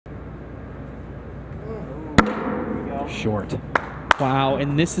Short. Wow,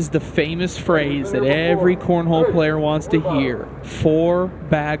 and this is the famous phrase that every cornhole player wants to hear.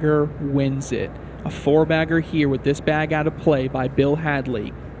 Four-bagger wins it. A four-bagger here with this bag out of play by Bill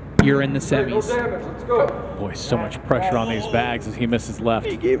Hadley. You're in the semis. Let's go. Boy, so much pressure on these bags as he misses left.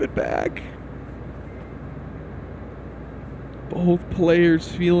 He gave it back. Both players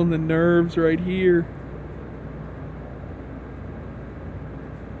feeling the nerves right here.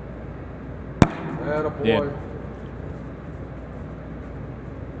 Yeah.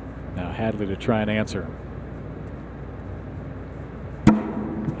 Now Hadley to try and answer.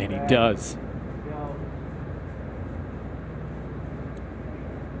 And he does.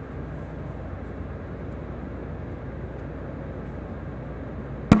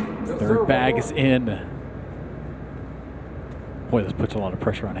 Third bag is in. Boy, this puts a lot of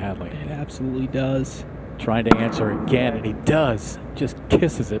pressure on Hadley. It absolutely does. Trying to answer again, and he does. Just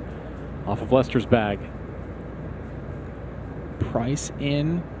kisses it off of Lester's bag. Price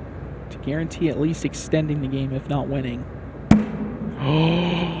in to guarantee at least extending the game, if not winning.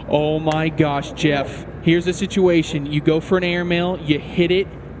 Oh my gosh, Jeff. Here's the situation. You go for an airmail, you hit it,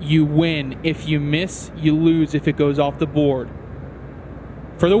 you win. If you miss, you lose if it goes off the board.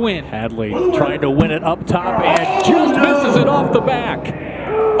 For the win. Hadley trying to win it up top and just misses it off the back.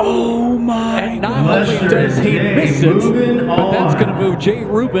 Oh my! And not only does he miss it, but that's going to move Jay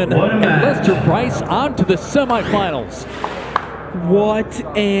Rubin and Lester Price on to the semifinals. What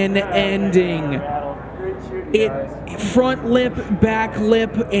an ending! It front lip, back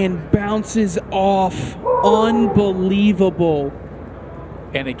lip, and bounces off. Unbelievable.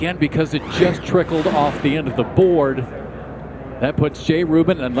 And again, because it just trickled off the end of the board, that puts Jay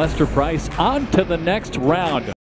Rubin and Lester Price on to the next round.